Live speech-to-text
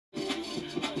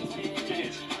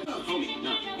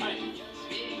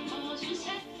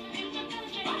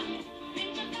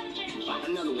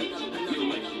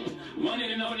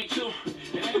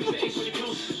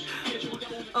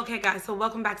Okay guys, so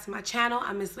welcome back to my channel.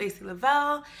 I'm Miss Lacey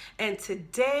Lavelle, and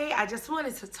today I just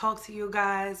wanted to talk to you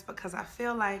guys because I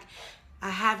feel like I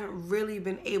haven't really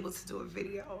been able to do a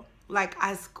video. Like,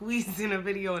 I squeezed in a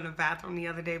video in the bathroom the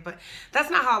other day, but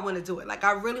that's not how I want to do it. Like,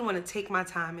 I really want to take my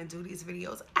time and do these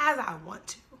videos as I want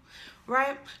to,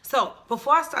 right? So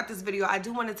before I start this video, I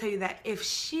do want to tell you that if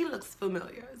she looks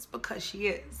familiar, it's because she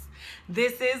is.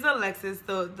 This is Alexis,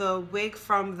 the wig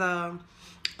from the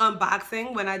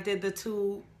unboxing when I did the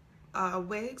two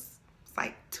wigs. It's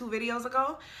like 2 videos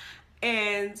ago.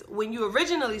 And when you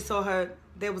originally saw her,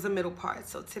 there was a middle part.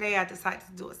 So today I decided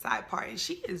to do a side part, and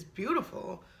she is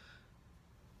beautiful.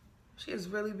 She is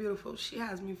really beautiful. She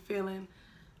has me feeling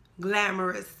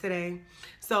glamorous today.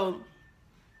 So,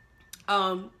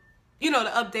 you know, the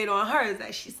update on her is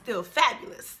that she's still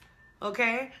fabulous,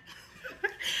 okay?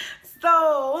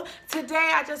 So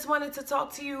today I just wanted to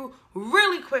talk to you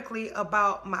really quickly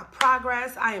about my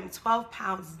progress. I am 12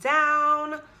 pounds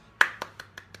down.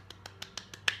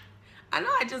 I know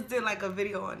I just did like a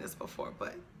video on this before,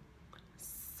 but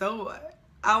so what?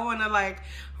 I want to like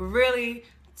really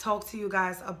talk to you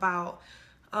guys about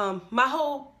my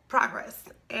whole progress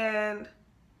and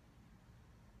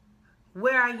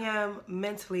where I am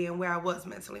mentally and where I was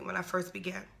mentally when I first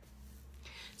began.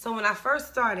 So when I first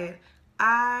started,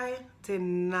 I did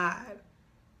not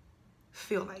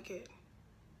feel like it.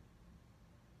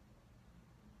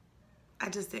 I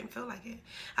just didn't feel like it.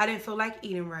 I didn't feel like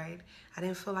eating right. I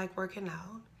didn't feel like working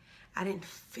out. I didn't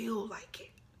feel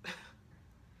like it.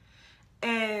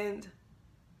 And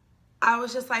I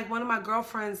was just like, one of my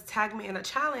girlfriends tagged me in a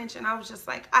challenge, and I was just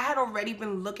like, I had already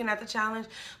been looking at the challenge,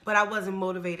 but I wasn't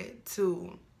motivated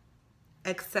to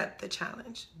accept the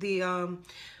challenge. The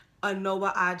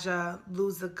Anoa Aja,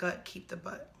 lose the gut, keep the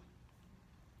butt.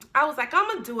 I was like, I'm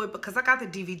gonna do it because I got the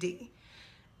DVD.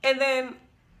 And then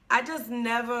I just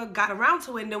never got around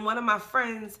to it. And then one of my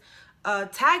friends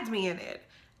tagged me in it.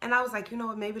 And I was like, you know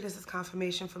what, maybe this is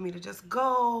confirmation for me to just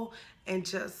go and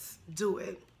just do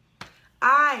it.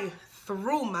 I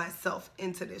threw myself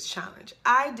into this challenge.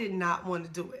 I did not want to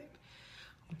do it.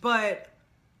 But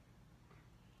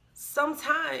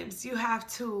sometimes you have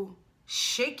to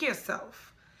shake yourself,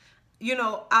 you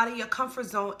know, out of your comfort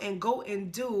zone and go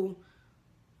and do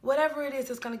whatever it is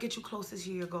that's going to get you closer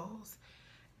to your goals.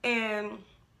 And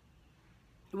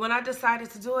when I decided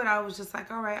to do it, I was just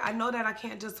like, all right, I know that I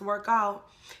can't just work out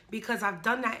because I've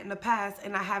done that in the past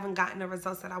and I haven't gotten the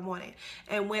results that I wanted.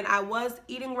 And when I was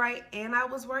eating right and I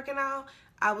was working out,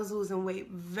 I was losing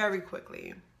weight very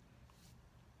quickly.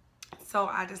 So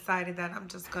I decided that I'm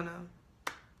just going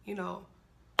to, you know,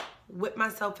 whip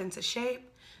myself into shape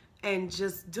and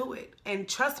just do it. And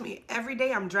trust me, every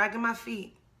day I'm dragging my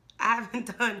feet. I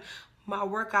haven't done my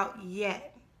workout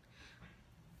yet.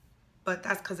 But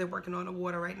that's because they're working on the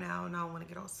water right now and I don't want to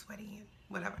get all sweaty and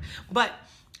whatever. But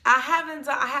I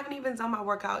haven't even done my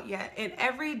workout yet. And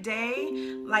every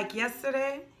day, like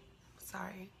yesterday,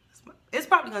 sorry, it's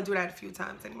probably going to do that a few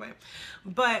times anyway.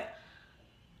 But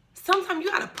sometimes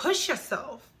you got to push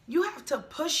yourself. You have to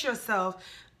push yourself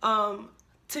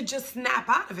to just snap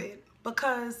out of it.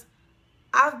 Because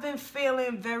I've been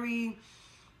feeling very,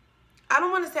 I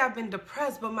don't want to say I've been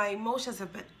depressed, but my emotions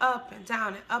have been up and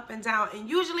down and up and down. And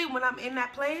usually when I'm in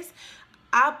that place,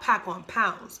 I'll pack on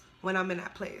pounds when I'm in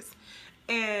that place.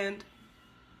 And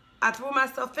I threw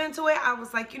myself into it. I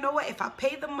was like, you know what? If I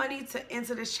pay the money to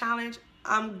enter this challenge,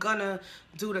 I'm gonna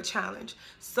do the challenge.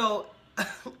 So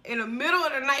in the middle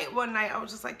of the night, one night, I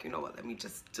was just like, you know what? Let me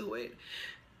just do it.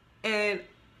 And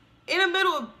in the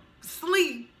middle of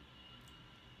sleep,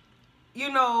 you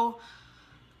know,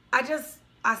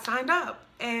 I signed up,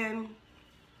 and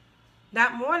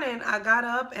that morning I got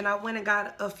up and I went and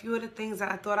got a few of the things that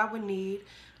I thought I would need.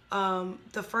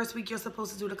 The first week you're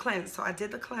supposed to do the cleanse. So I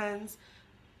did the cleanse,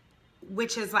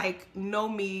 which is like no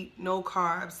meat, no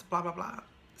carbs, blah, blah, blah.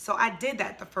 So I did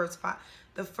that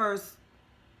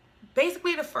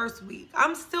basically the first week.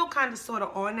 I'm still kind of sort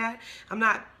of on that. I'm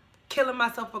not killing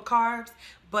myself with carbs,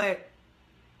 but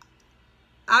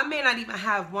I may not even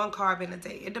have 1 carb in a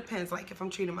day. It depends, like, if I'm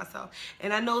treating myself.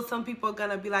 And I know some people are going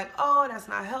to be like, oh, that's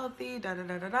not healthy,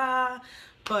 da-da-da-da-da.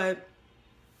 But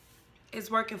it's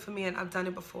working for me, and I've done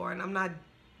it before. And I'm not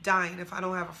dying if I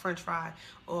don't have a french fry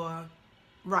or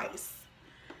rice.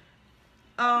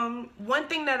 One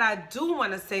thing that I do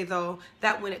want to say, though,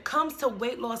 that when it comes to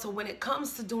weight loss or when it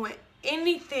comes to doing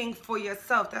anything for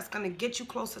yourself that's going to get you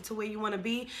closer to where you want to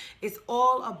be, it's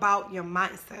all about your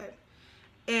mindset.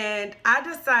 And I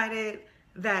decided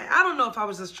that, I don't know if I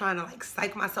was just trying to like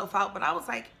psych myself out, but I was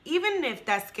like, even if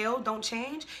that scale don't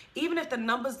change, even if the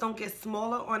numbers don't get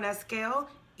smaller on that scale,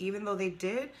 even though they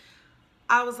did,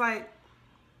 I was like,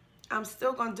 I'm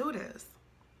still gonna do this.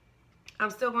 I'm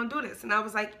still gonna do this. And I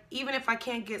was like, even if I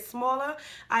can't get smaller,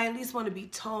 I at least want to be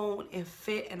toned and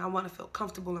fit, and I want to feel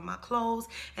comfortable in my clothes,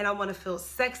 and I want to feel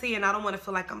sexy, and I don't want to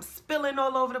feel like I'm spilling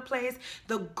all over the place.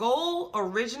 The goal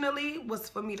originally was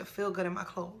for me to feel good in my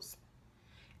clothes,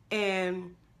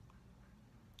 and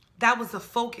that was the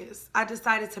focus. I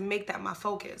decided to make that my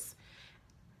focus.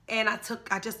 And I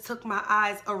took my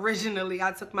eyes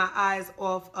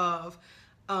off of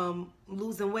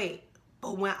losing weight.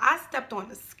 But when I stepped on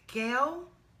the scale,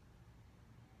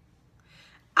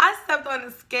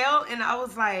 and I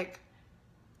was like,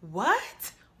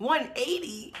 what?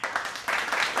 180?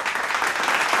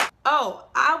 Oh,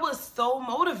 I was so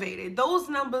motivated. Those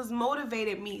numbers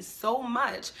motivated me so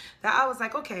much that I was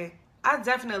like, okay, I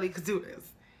definitely could do this.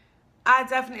 I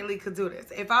definitely could do this.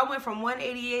 If I went from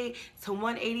 188 to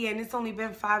 180 and it's only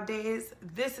been 5 days,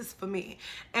 this is for me.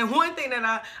 And one thing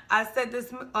that I said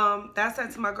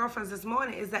to my girlfriends this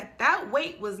morning is that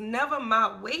weight was never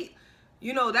my weight.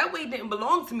 You know, that weight didn't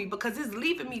belong to me because it's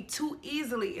leaving me too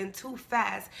easily and too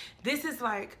fast. This has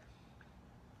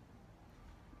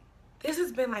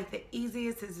been like the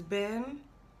easiest it's been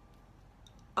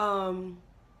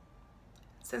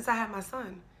since I had my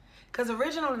son. Because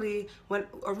originally when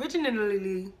I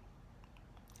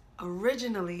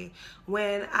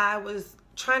was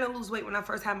trying to lose weight when I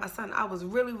first had my son, I was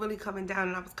really, really coming down,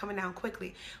 and I was coming down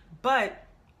quickly. But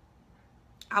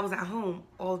I was at home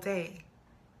all day,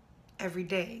 every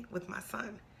day with my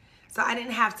son. So I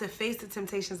didn't have to face the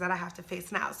temptations that I have to face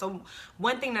now. So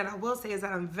one thing that I will say is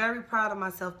that I'm very proud of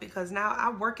myself, because now I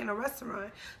work in a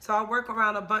restaurant. So I work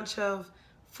around a bunch of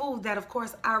food that, of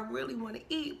course, I really want to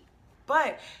eat.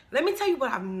 But let me tell you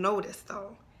what I've noticed,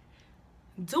 though.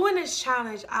 Doing this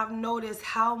challenge, I've noticed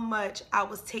how much I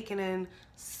was taking in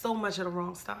so much of the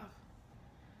wrong stuff.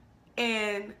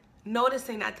 And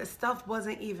noticing that the stuff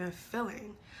wasn't even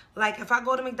filling. Like, if I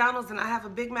go to McDonald's and I have a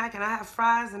Big Mac and I have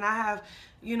fries and I have,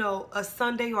 you know, a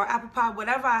sundae or apple pie,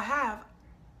 whatever I have,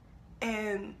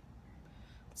 and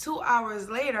 2 hours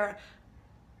later,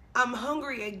 I'm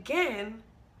hungry again.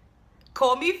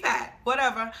 Call me fat,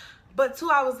 whatever. But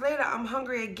 2 hours later, I'm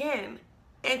hungry again.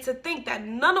 And to think that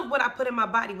none of what I put in my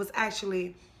body was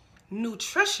actually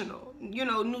nutritional, you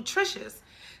know, nutritious.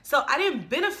 So I didn't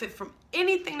benefit from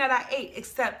anything that I ate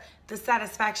except the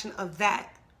satisfaction of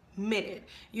that minute,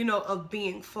 you know, of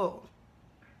being full.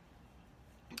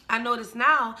 I notice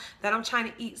now that I'm trying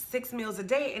to eat 6 meals a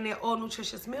day, and they're all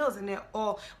nutritious meals, and they're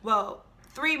all, well,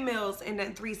 3 meals and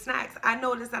then 3 snacks. I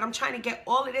noticed that I'm trying to get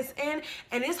all of this in,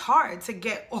 and it's hard to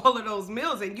get all of those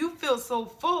meals, and you feel so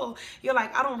full. You're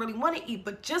like, I don't really want to eat,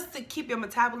 but just to keep your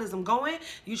metabolism going,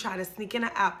 you try to sneak in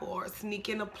an apple or sneak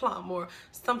in a plum or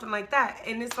something like that.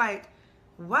 And it's like,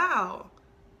 wow.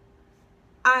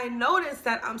 I noticed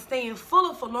that I'm staying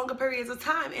fuller for longer periods of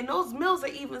time, and those meals are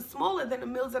even smaller than the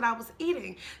meals that I was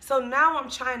eating. So now I'm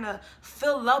trying to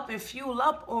fill up and fuel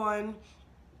up on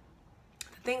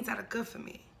things that are good for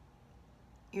me,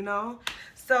 you know?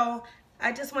 So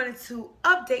I just wanted to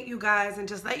update you guys and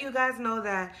just let you guys know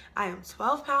that I am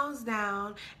 12 pounds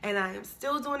down, and I am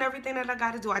still doing everything that I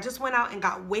got to do. I just went out and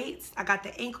got weights. I got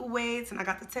the ankle weights, and I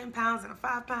got the 10 pounds and the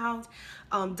 5 pounds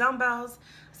dumbbells.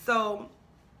 So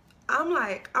I'm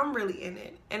like, I'm really in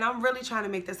it, and I'm really trying to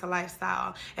make this a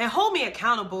lifestyle. And hold me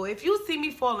accountable. If you see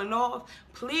me falling off,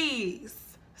 please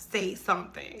say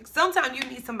something. Sometimes you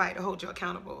need somebody to hold you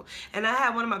accountable. And I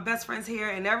had one of my best friends here,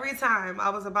 and every time I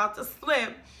was about to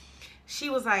slip, she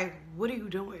was like, what are you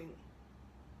doing?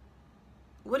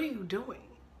 What are you doing?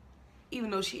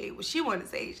 Even though she ate what she wanted to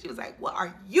say, she was like, what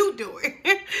are you doing?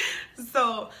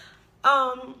 So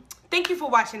thank you for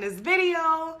watching this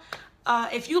video.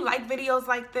 If you like videos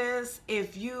like this,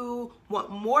 if you want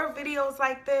more videos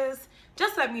like this,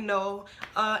 just let me know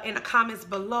in the comments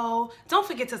below. Don't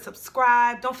forget to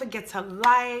subscribe. Don't forget to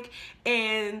like.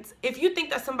 And if you think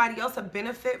that somebody else would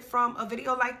benefit from a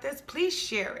video like this, please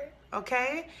share it,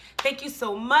 okay? Thank you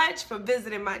so much for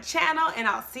visiting my channel, and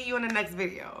I'll see you in the next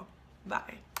video.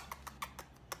 Bye.